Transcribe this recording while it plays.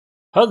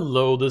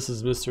Hello, this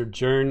is Mr.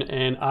 Jern,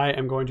 and I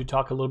am going to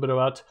talk a little bit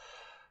about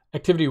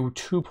Activity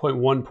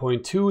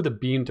 2.1.2, the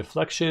beam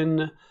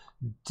deflection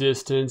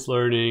distance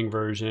learning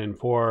version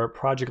for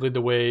Project Lead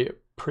the Way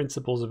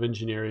Principles of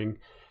Engineering.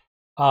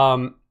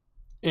 And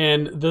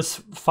this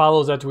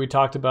follows after we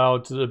talked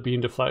about the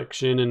beam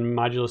deflection and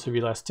modulus of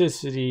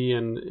elasticity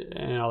and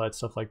all that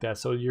stuff like that.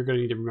 So you're going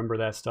to need to remember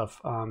that stuff.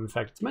 In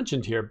fact, it's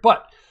mentioned here,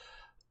 but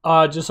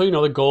just so you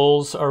know, the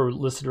goals are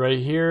listed right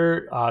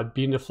here.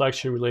 Beam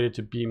deflection related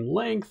to beam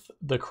length,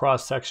 the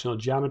cross-sectional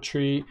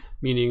geometry,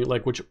 meaning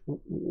like which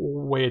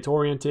way it's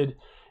oriented,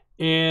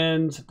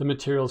 and the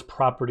material's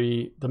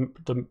property,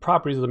 the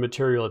properties of the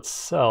material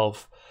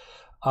itself.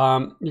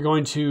 You're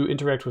going to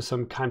interact with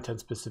some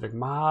content-specific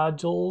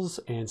modules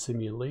and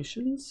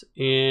simulations,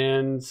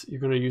 and you're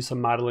going to use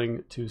some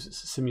modeling to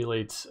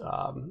simulate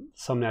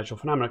some natural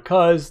phenomena,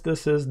 because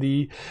this is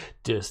the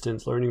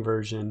distance learning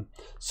version.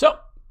 So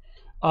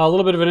a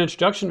little bit of an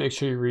introduction. Make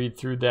sure you read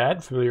through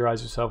that,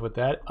 familiarize yourself with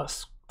that.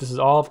 This is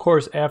all, of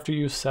course, after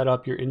you set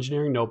up your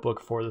engineering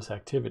notebook for this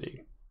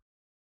activity.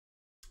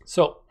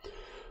 So,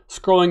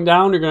 scrolling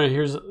down, you're going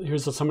to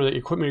here's some of the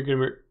equipment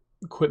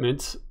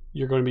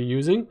you're going to be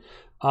using.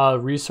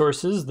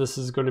 Resources. This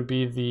is going to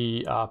be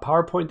the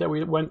PowerPoint that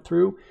we went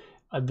through.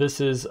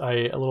 This is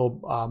a little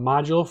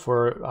module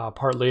for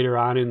part later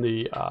on in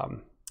the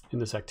in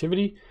this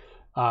activity.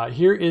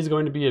 Here is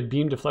going to be a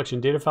beam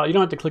deflection data file. You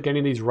don't have to click any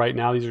of these right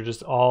now. These are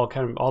just all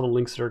all the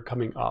links that are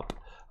coming up.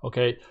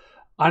 Okay.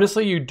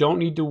 Honestly, you don't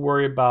need to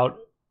worry about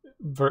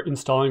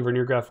installing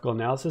Vernier Graphical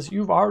Analysis.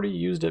 You've already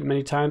used it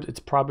many times. It's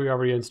probably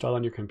already installed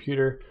on your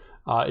computer.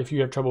 If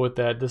you have trouble with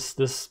that,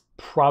 this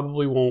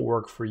probably won't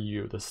work for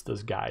you, this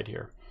guide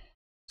here.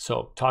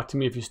 So talk to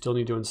me if you still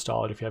need to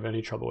install it, if you have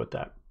any trouble with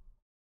that.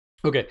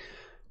 Okay.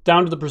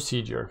 Down to the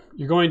procedure.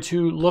 You're going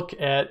to look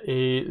at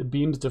a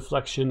beam's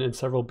deflection and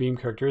several beam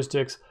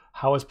characteristics,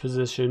 how it's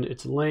positioned,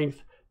 its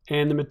length,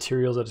 and the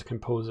materials that it's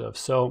composed of.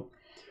 So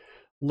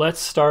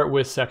let's start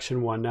with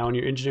section 1. Now in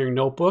your engineering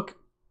notebook,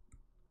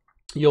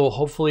 you'll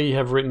hopefully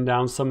have written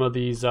down some of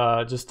these,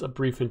 just a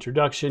brief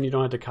introduction. You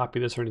don't have to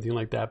copy this or anything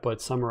like that,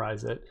 but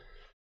summarize it.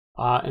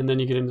 And then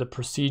you get into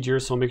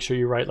procedures, so make sure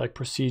you write like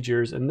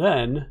procedures, and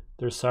then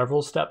there's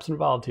several steps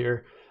involved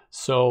here.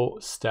 So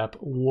step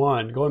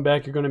 1, going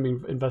back, you're going to be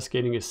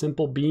investigating a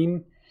simple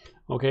beam.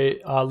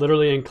 Okay,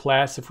 literally in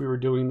class, if we were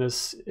doing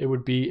this, it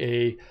would be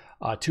a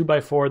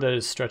 2x4 that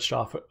is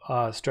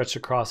stretched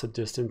across a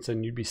distance,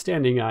 and you'd be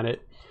standing on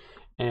it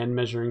and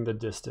measuring the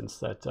distance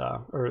that,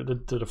 or the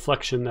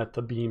deflection that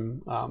the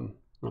beam,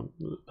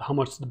 how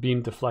much the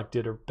beam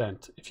deflected or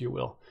bent, if you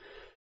will.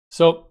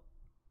 So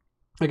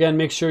again,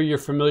 make sure you're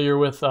familiar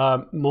with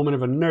moment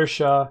of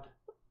inertia,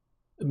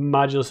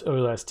 modulus of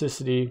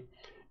elasticity,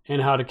 and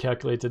how to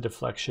calculate the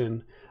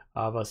deflection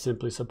of a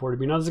simply supported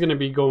beam. Now this is going to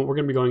be we're going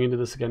to be going into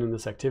this again in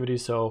this activity,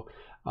 so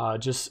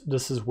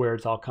this is where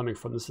it's all coming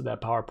from. This is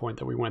that PowerPoint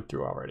that we went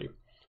through already.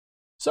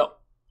 So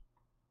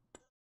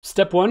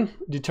step 1,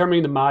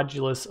 determining the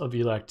modulus of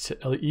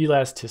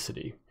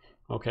elasticity.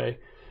 Okay,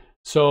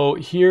 so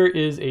here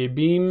is a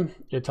beam.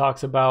 It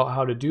talks about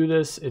how to do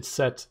this. It's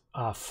set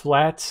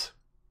flat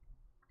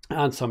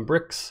on some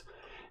bricks,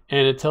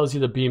 and it tells you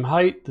the beam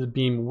height, the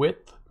beam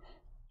width,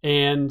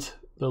 and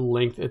the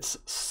length it's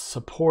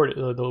supported,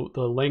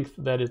 the length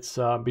that it's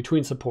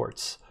between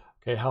supports.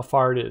 Okay, how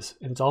far it is,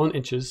 and it's all in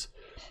inches.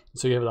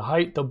 So you have the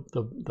height,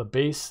 the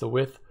base, the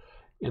width,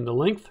 and the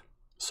length.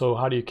 So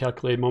how do you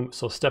calculate moment?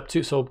 So step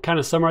 2. So kind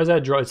of summarize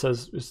that. Draw. It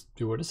says just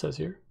do what it says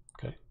here.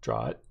 Okay,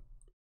 draw it,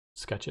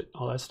 sketch it,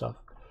 all that stuff.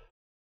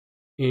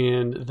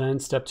 And then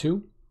step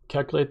 2,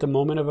 calculate the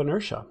moment of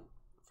inertia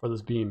for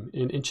this beam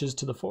in inches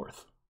to the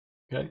 4th.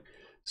 Okay,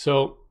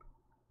 so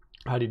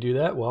how do you do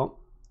that?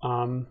 Well,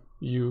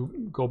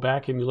 you go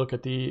back and you look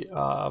at the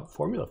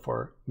formula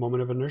for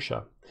moment of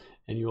inertia,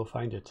 and you will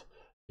find it.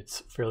 It's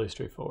fairly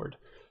straightforward.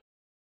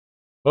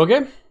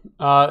 Okay,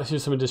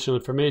 here's some additional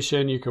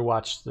information. You can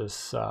watch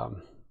this,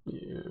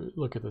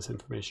 look at this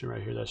information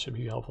right here. That should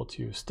be helpful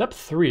to you. Step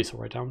 3, so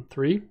write down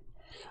 3.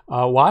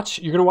 Watch.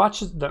 You're going to watch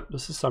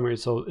this is summary,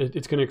 so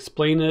it's going to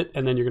explain it,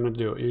 and then you're going to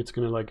do it. It's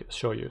going to like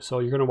show you. So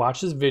you're going to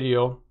watch this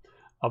video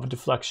of a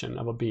deflection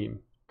of a beam.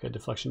 Okay,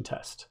 deflection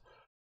test.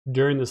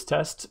 During this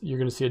test, you're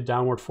going to see a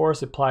downward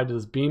force applied to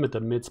this beam at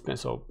the midspan.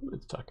 So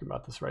it's talking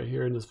about this right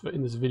here in this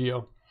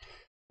video,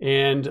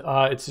 and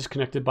it's just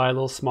connected by a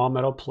little small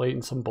metal plate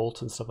and some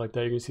bolts and stuff like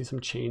that. You're going to see some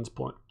chains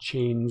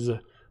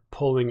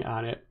pulling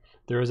on it.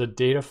 There is a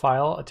data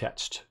file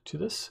attached to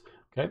this.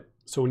 Okay,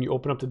 so when you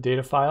open up the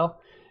data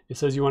file, it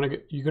says you're going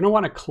to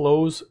want to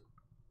close.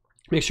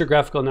 Make sure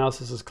graphical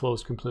analysis is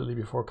closed completely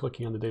before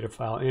clicking on the data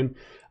file, and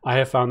I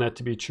have found that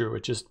to be true.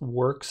 It just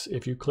works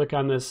if you click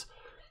on this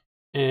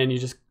and you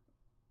just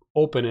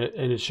open it,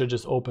 and it should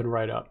just open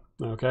right up.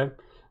 Okay,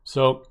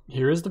 so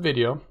here is the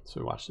video.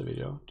 So watch the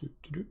video.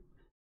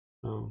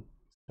 How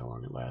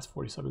long it lasts?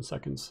 47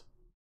 seconds.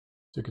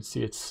 So you can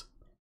see it's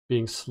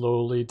being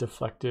slowly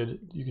deflected.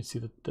 You can see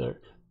that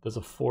there's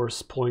a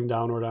force pulling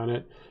downward on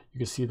it. You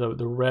can see the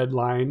red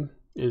line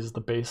is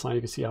the baseline.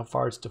 You can see how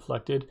far it's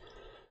deflected.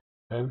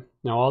 Okay.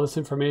 Now all this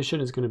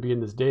information is going to be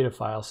in this data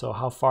file. So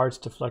how far it's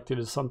deflected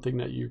is something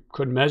that you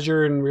could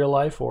measure in real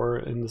life, or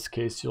in this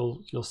case,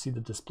 you'll see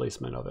the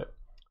displacement of it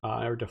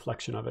or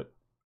deflection of it.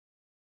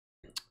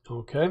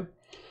 Okay.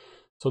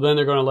 So then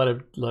they're going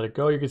to let it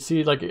go. You can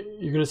see, like,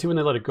 you're going to see when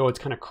they let it go, it's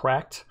kind of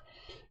cracked.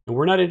 And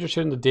we're not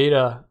interested in the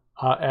data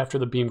after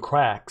the beam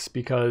cracks,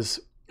 because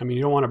I mean,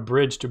 you don't want a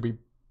bridge to be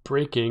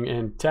breaking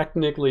and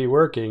technically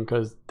working,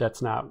 because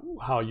that's not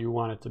how you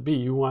want it to be.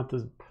 You want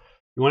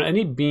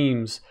any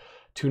beams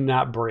to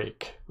not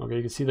break. Okay,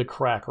 you can see the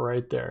crack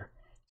right there.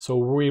 So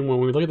when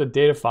we look at the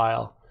data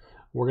file,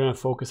 we're going to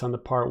focus on the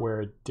part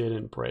where it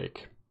didn't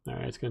break. All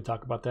right, it's going to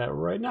talk about that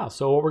right now.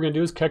 So what we're going to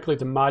do is calculate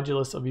the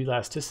modulus of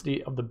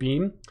elasticity of the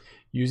beam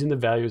using the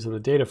values in the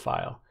data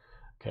file.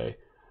 Okay,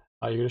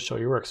 you're going to show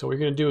your work. So what you're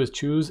going to do is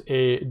choose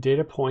a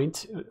data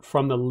point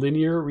from the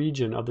linear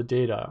region of the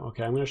data.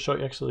 Okay, I'm going to show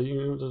you, actually,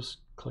 you can just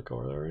click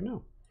over there right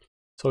now.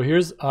 So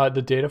here's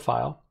the data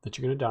file that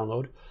you're going to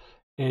download.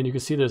 And you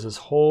can see there's this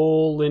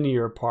whole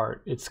linear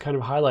part. It's kind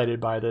of highlighted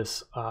by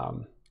this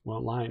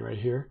line right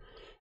here.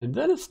 And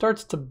then it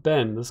starts to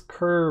bend. This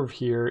curve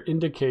here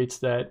indicates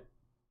that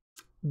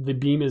the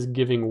beam is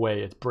giving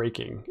way, it's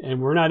breaking.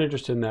 And we're not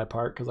interested in that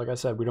part, because like I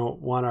said, we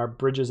don't want our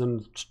bridges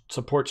and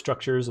support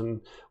structures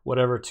and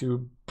whatever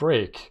to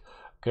break.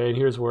 Okay, and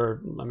here's where,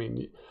 I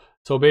mean,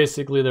 so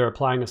basically they're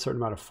applying a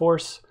certain amount of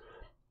force,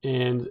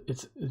 and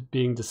it's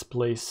being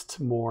displaced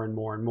more and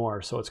more and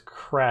more. So it's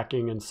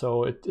cracking, and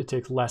so it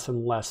takes less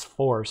and less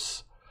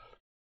force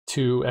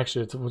to,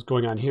 actually it's what's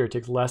going on here, it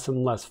takes less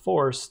and less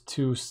force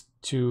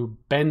to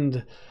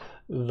bend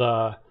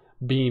the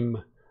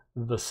beam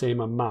the same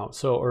amount.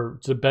 So, or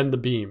to bend the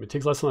beam, it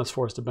takes less and less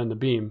force to bend the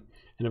beam,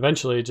 and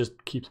eventually it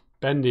just keeps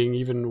bending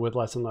even with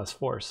less and less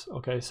force.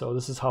 Okay, so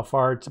this is how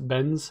far it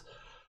bends.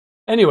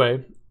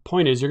 Anyway,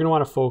 point is, you're going to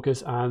want to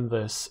focus on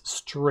this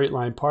straight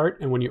line part,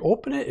 and when you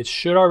open it, it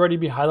should already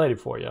be highlighted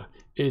for you.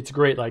 It's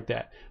great like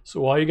that.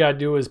 So all you got to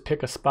do is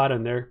pick a spot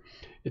in there.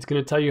 It's going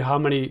to tell you how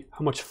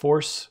much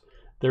force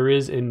there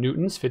is in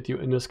newtons, 50,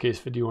 in this case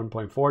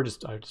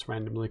 51.4. I just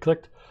randomly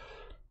clicked,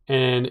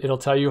 and it'll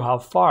tell you how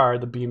far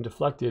the beam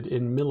deflected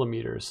in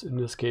millimeters, in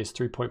this case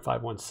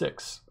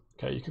 3.516.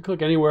 Okay, you can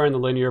click anywhere in the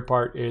linear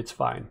part, it's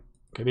fine.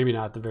 Okay, maybe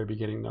not at the very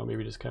beginning though,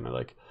 maybe just kind of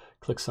like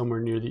click somewhere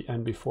near the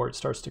end before it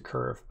starts to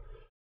curve.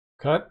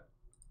 Okay,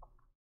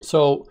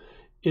 so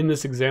in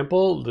this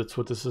example, that's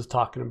what this is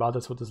talking about.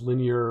 That's what this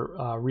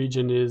linear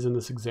region is in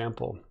this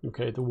example.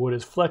 Okay, the wood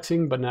is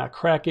flexing but not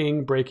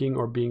cracking, breaking,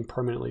 or being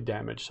permanently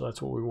damaged. So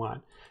that's what we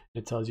want.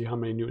 It tells you how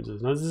many newtons it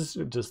is. Now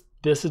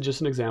this is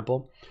just an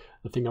example.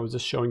 The thing I was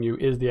just showing you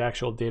is the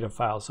actual data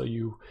file. So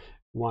you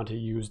want to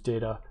use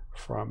data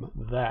from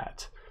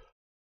that.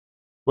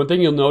 One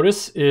thing you'll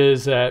notice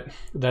is that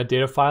that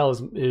data file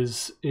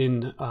is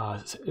in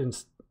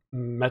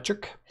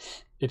metric.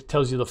 It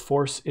tells you the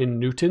force in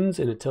newtons,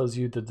 and it tells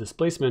you the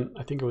displacement,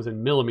 I think it was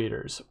in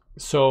millimeters.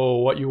 So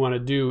what you want to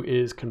do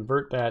is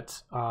convert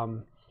that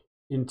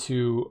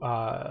into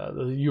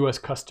the US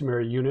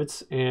customary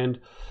units, and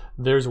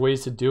there's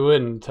ways to do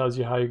it, and it tells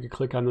you how you can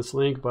click on this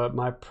link, but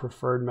my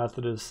preferred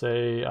method is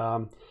say,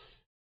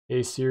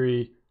 hey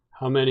Siri,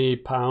 how many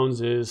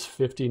pounds is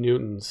 50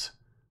 newtons?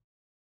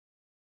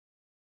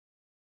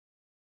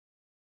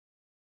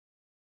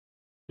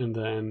 And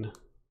then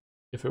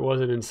if it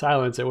wasn't in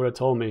silence, it would have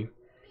told me.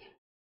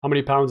 How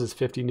many pounds is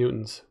 50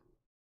 newtons?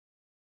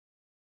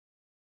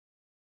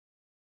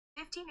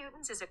 50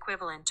 newtons is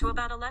equivalent to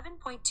about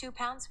 11.2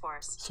 pounds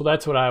force. So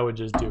that's what I would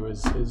just do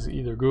is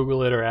either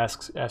Google it or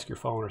ask your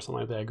phone or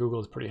something like that. Google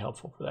is pretty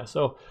helpful for that.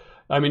 So,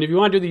 I mean, if you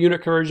want to do the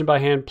unit conversion by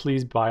hand,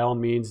 please, by all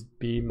means,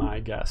 be my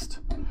guest.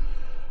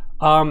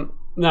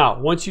 Now,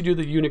 once you do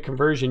the unit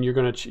conversion,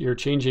 you're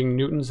changing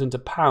newtons into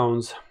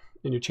pounds,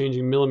 and you're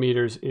changing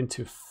millimeters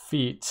into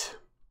feet.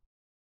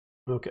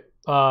 Okay,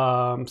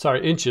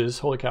 sorry, inches.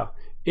 Holy cow,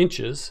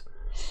 inches.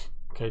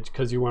 Okay,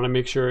 because you want to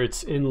make sure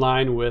it's in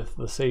line with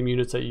the same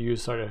units that you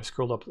use. Sorry, I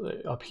scrolled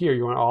up here.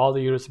 You want all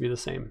the units to be the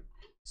same.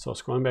 So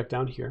scrolling back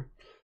down here,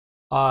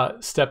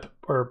 step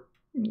or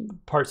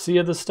part C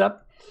of the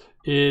step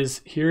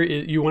is here.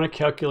 You want to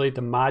calculate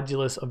the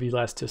modulus of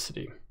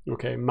elasticity.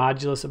 Okay,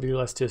 modulus of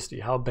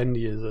elasticity. How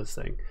bendy is this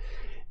thing?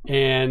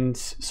 And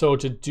so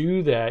to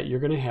do that, you're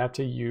going to have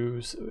to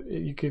use,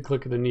 you can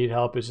click the need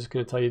help. It's just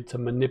going to tell you to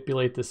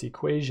manipulate this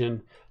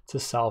equation to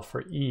solve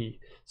for E.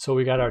 So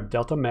we got our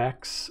delta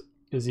max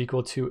is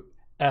equal to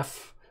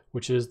F,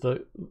 which is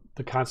the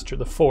constant,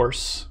 the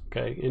force,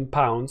 okay, in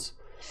pounds.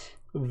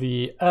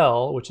 The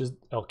L, which is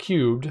L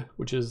cubed,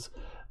 which is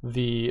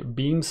the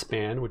beam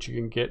span, which you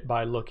can get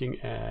by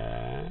looking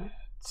at,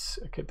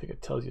 I think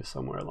it tells you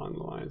somewhere along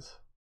the lines.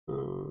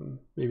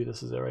 Maybe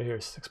this is it right here,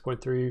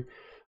 6.30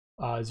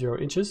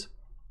 inches.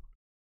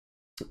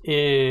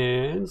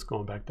 And it's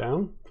going back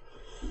down.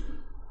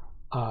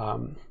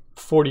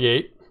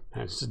 48.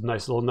 That's just a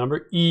nice little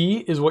number.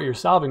 E is what you're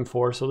solving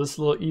for. So this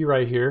little E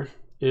right here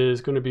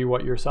is going to be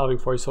what you're solving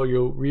for. So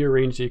you'll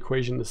rearrange the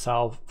equation to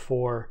solve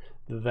for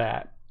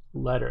that.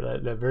 letter,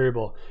 that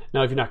variable.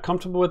 Now, if you're not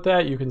comfortable with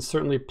that, you can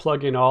certainly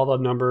plug in all the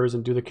numbers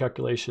and do the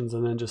calculations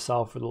and then just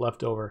solve for the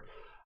leftover.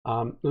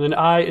 And then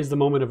I is the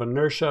moment of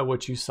inertia,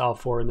 which you solve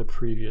for in the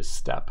previous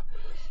step.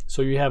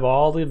 So you have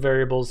all the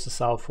variables to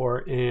solve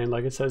for, and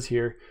like it says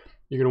here,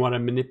 you're going to want to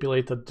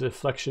manipulate the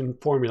deflection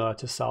formula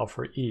to solve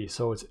for E.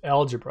 So it's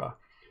algebra.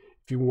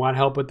 If you want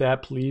help with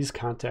that, please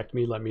contact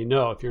me. Let me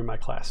know if you're in my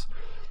class.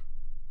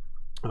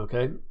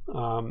 Okay.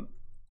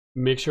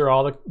 Make sure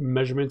all the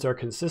measurements are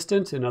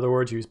consistent. In other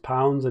words, use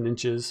pounds and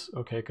inches,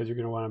 okay, because you're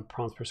going to want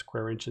pounds per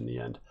square inch in the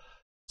end.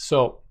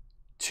 So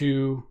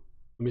let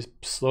me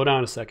slow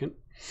down a second.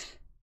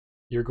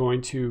 You're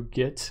going to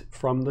get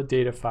from the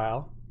data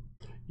file,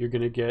 you're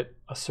going to get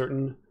a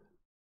certain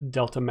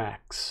delta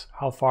max.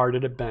 How far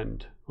did it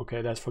bend?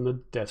 Okay, that's from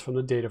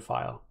the data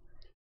file.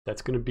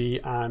 That's going to be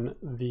on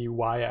the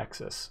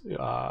y-axis.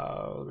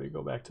 Let me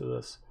go back to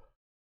this.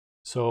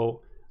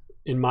 So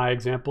in my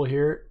example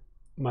here,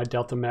 my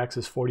delta max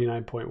is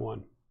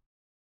 49.1.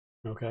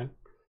 Okay,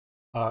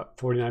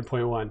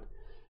 49.1,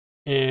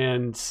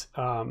 and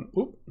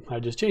I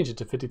just changed it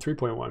to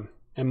 53.1.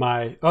 And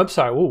I'm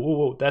sorry.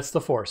 Whoa, that's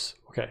the force.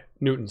 Okay,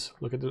 newtons.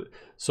 Look at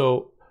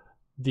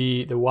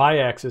the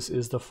y-axis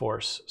is the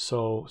force.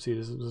 So see,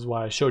 this is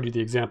why I showed you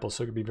the example,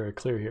 so it could be very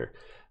clear here.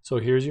 So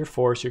here's your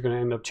force. You're going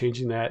to end up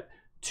changing that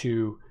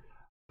to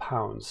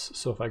pounds.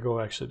 So if I go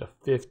actually to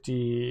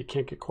 50,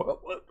 can't get quite.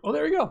 Oh,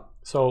 there we go.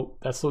 So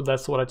that's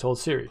what I told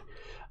Siri.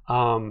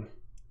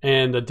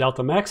 And the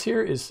delta max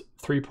here is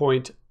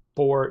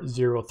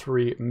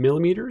 3.403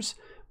 millimeters,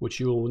 which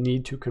you will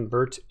need to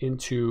convert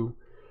into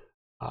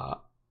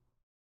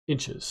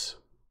inches.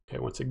 Okay,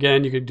 once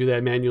again, you could do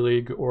that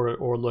manually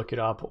or look it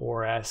up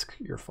or ask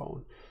your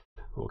phone.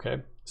 Okay,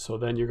 so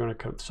then you're going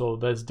to so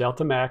this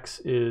delta max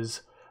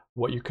is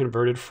what you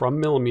converted from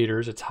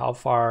millimeters. It's how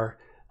far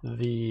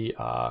the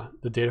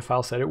data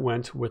file said it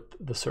went with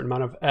the certain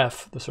amount of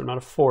F, the certain amount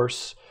of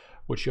force,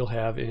 which you'll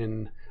have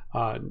in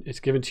it's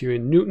given to you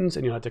in newtons,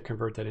 and you'll have to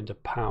convert that into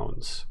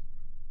pounds.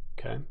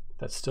 Okay, if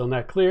that's still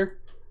not clear,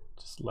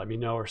 just let me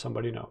know or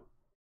somebody know.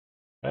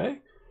 Okay.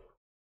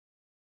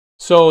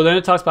 So then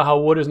it talks about how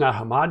wood is not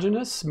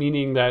homogeneous,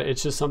 meaning that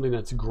it's just something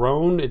that's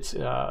grown. It's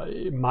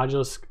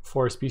modulus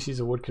for a species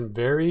of wood can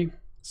vary.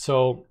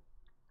 So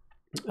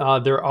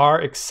there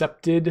are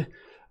accepted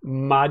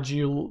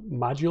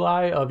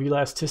moduli of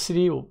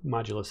elasticity,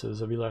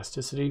 moduluses of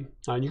elasticity.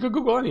 You could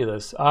Google any of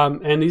this.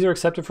 And these are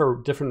accepted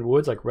for different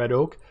woods like red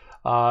oak,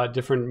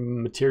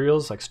 different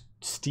materials like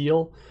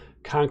steel,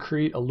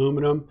 concrete,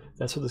 aluminum.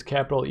 That's what this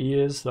capital E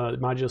is, the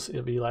modulus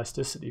of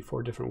elasticity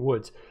for different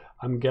woods.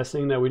 I'm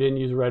guessing that we didn't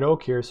use red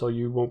oak here, so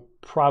you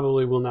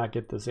probably will not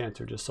get this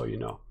answer, just so you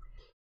know.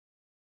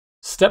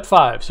 Step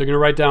 5, so you're going to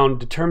write down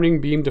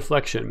determining beam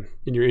deflection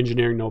in your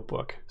engineering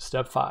notebook.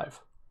 Step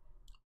 5.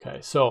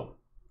 Okay, so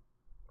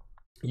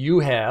you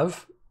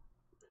have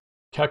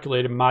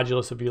calculated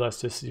modulus of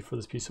elasticity for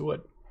this piece of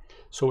wood.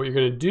 So what you're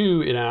going to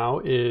do now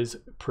is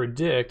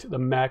predict the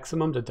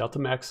maximum to delta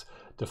max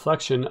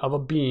deflection of a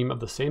beam of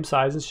the same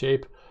size and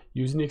shape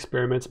using the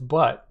experiments,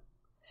 but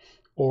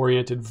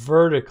oriented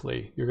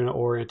vertically. You're going to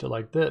orient it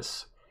like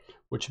this,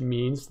 which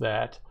means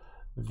that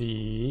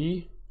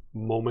the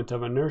moment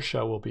of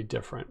inertia will be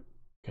different.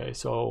 Okay,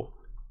 so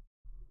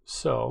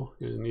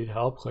you need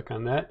help, click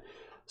on that.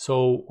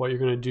 So what you're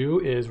going to do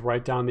is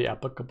write down the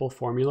applicable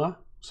formula.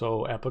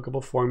 So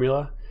applicable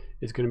formula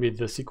is going to be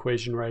this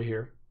equation right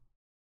here,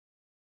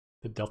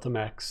 the delta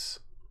max.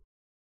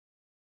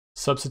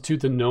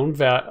 Substitute the known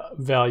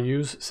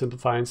values,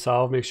 simplify and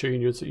solve, make sure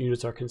your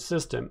units are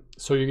consistent.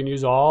 So you can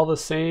use all the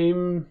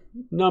same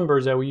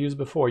numbers that we used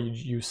before.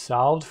 You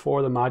solved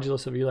for the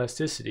modulus of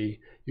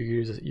elasticity.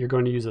 You're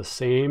going to use the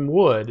same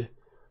wood.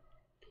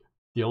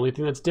 The only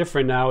thing that's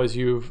different now is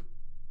you've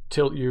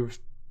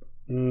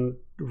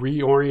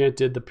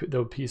reoriented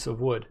the piece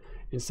of wood.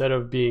 Instead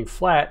of being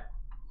flat,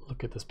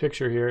 look at this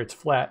picture here, it's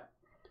flat.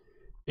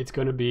 It's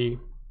going to be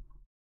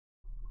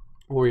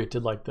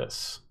oriented like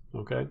this,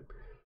 okay?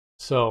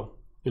 So,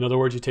 in other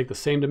words, you take the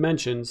same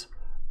dimensions,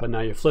 but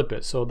now you flip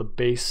it. So the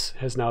base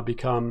has now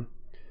become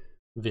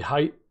the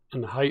height,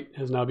 and the height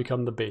has now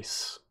become the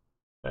base,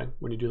 okay,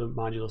 when you do the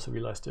modulus of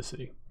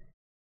elasticity.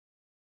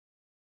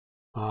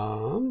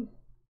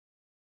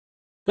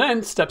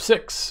 Then, step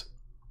 6.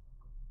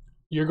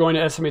 You're going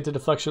to estimate the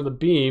deflection of the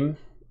beam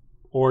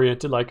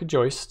oriented like a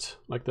joist,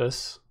 like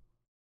this.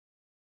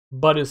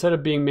 But instead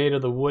of being made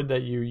of the wood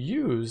that you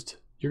used,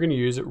 you're going to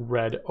use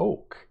red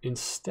oak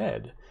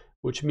instead,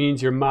 which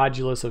means your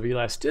modulus of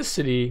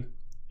elasticity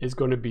is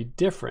going to be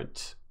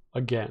different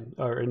again,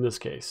 or in this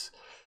case.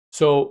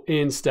 So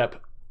in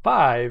step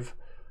 5,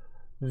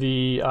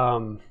 the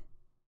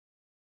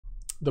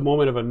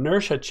moment of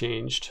inertia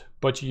changed,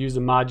 but you use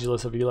the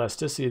modulus of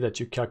elasticity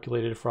that you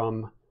calculated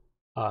from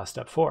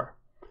step 4.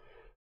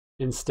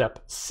 In step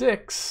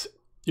 6,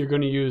 you're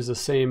going to use the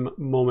same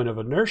moment of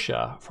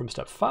inertia from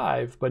step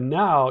 5, but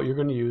now you're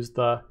going to use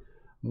the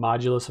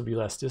modulus of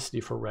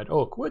elasticity for red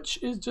oak,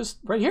 which is just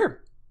right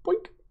here.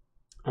 Boink.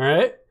 All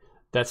right,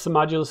 that's the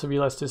modulus of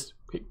elasticity.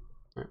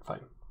 All right,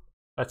 fine.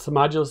 That's the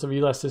modulus of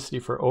elasticity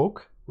for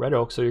oak, red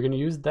oak. So you're going to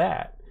use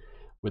that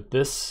with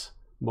this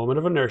moment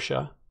of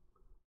inertia,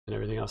 and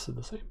everything else is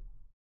the same.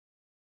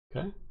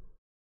 Okay.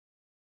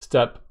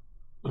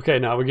 Okay,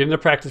 now we get into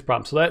practice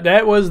problem. So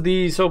that was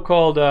the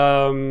so-called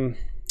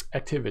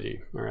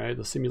activity, all right,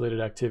 the simulated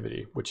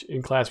activity, which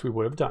in class we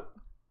would have done.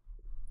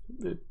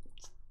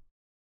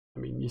 I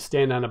mean, you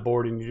stand on a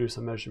board and you do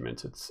some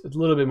measurements. It's a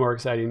little bit more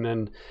exciting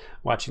than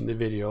watching the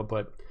video,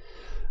 but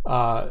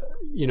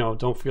you know,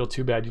 don't feel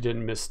too bad you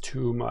didn't miss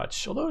too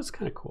much. Although it's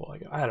kind of cool.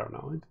 I don't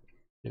know.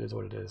 It is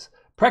what it is.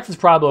 Practice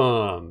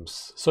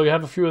problems. So you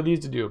have a few of these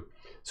to do.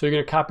 So you're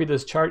going to copy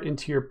this chart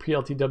into your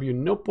PLTW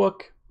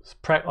notebook.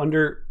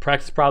 Under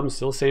practice problems,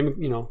 still the same,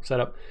 you know,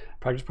 setup.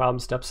 Practice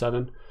problems, step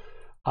 7.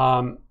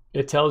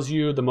 It tells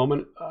you the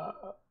moment.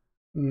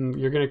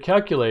 You're going to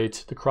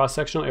calculate the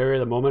cross-sectional area,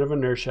 the moment of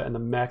inertia, and the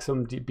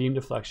maximum beam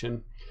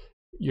deflection.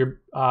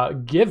 You're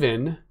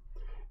given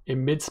a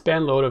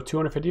mid-span load of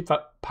 250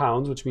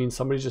 pounds, which means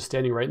somebody's just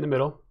standing right in the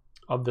middle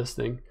of this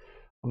thing.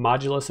 A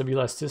modulus of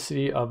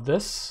elasticity of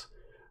this.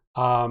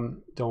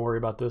 Don't worry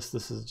about this.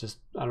 This is just,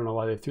 I don't know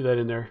why they threw that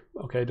in there.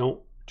 Okay,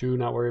 do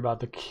not worry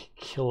about the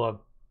kill of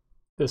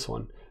this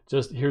one.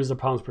 Just here's the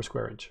pounds per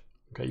square inch.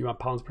 Okay, you want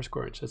pounds per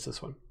square inch. That's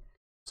this one.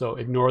 So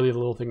ignore the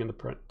little thing in the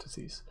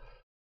parentheses.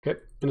 Okay,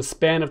 in a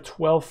span of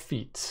 12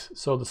 feet.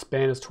 So the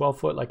span is 12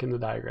 foot, like in the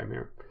diagram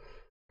here.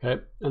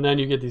 Okay, and then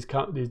you get these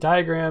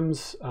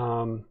diagrams,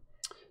 2x6,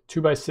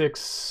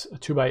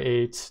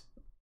 2x8,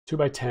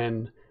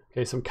 2x10.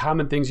 Okay, some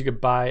common things you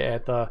could buy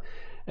at the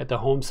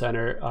home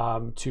center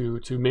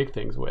to make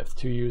things with,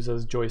 to use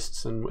as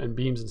joists and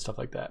beams and stuff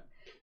like that.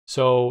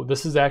 So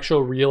this is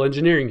actual real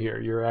engineering here.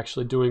 You're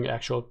actually doing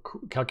actual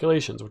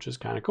calculations, which is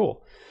kind of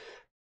cool.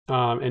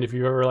 And if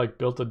you've ever like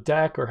built a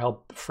deck or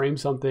helped frame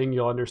something,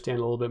 you'll understand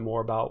a little bit more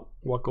about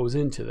what goes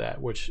into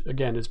that, which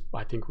again is,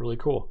 I think, really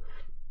cool.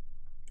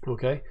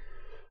 Okay.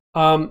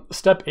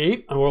 Step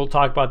 8, and we'll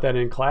talk about that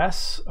in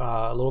class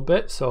a little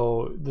bit.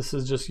 So this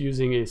is just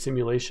using a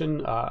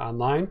simulation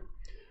online.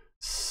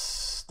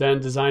 Then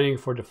designing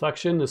for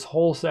deflection. This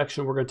whole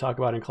section we're going to talk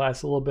about in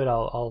class a little bit.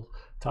 I'll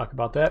talk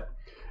about that.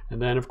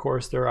 And then, of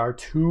course, there are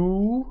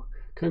 2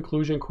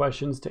 conclusion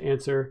questions to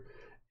answer,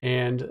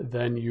 and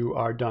then you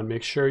are done.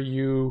 Make sure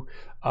you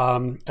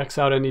X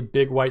out any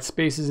big white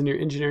spaces in your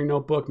engineering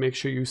notebook. Make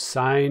sure you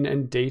sign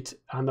and date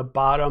on the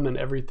bottom and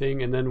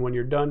everything. And then when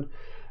you're done,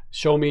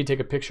 show me, take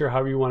a picture,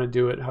 however you want to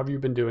do it, however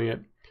you've been doing it.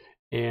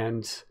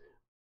 And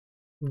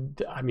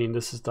I mean,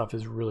 this stuff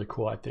is really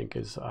cool, I think.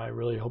 I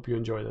really hope you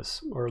enjoy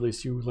this, or at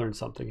least you learned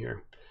something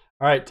here.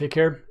 All right, take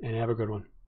care and have a good one.